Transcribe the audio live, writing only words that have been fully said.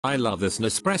I love this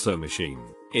Nespresso machine.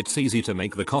 It's easy to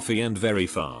make the coffee and very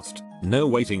fast. No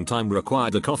waiting time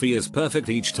required. The coffee is perfect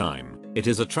each time. It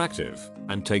is attractive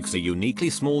and takes a uniquely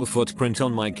small footprint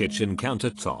on my kitchen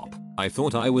countertop. I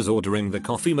thought I was ordering the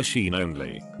coffee machine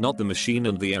only, not the machine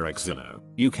and the Ericssino.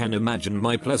 You can imagine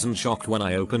my pleasant shock when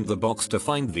I opened the box to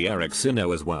find the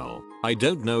Ericssino as well. I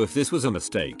don't know if this was a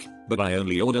mistake, but I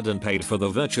only ordered and paid for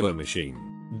the Vertuo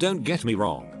machine. Don't get me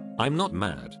wrong, I'm not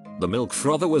mad. The milk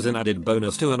frother was an added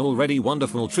bonus to an already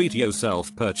wonderful treat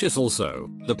yourself purchase. Also,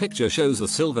 the picture shows a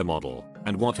silver model,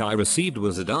 and what I received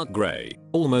was a dark gray,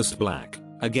 almost black.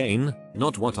 Again,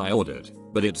 not what I ordered,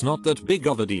 but it's not that big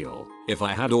of a deal. If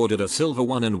I had ordered a silver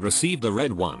one and received a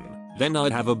red one, then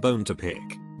I'd have a bone to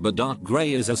pick. But dark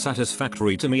gray is as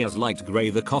satisfactory to me as light gray.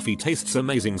 The coffee tastes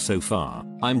amazing so far.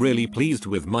 I'm really pleased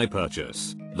with my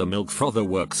purchase. The milk frother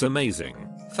works amazing.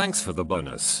 Thanks for the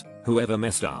bonus, whoever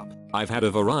messed up. I've had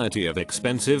a variety of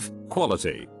expensive,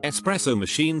 quality espresso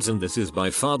machines, and this is by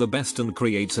far the best and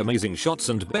creates amazing shots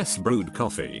and best brewed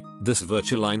coffee. This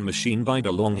Vertuo machine by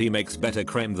DeLong, he makes better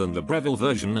creme than the Breville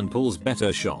version and pulls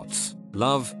better shots.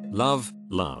 Love, love,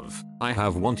 love. I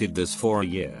have wanted this for a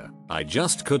year. I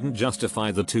just couldn't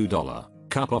justify the $2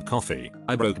 cup of coffee.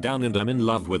 I broke down and I'm in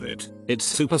love with it. It's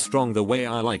super strong the way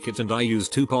I like it, and I use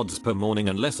 2 pods per morning.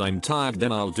 Unless I'm tired,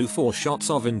 then I'll do 4 shots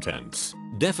of intense.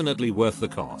 Definitely worth the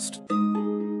cost.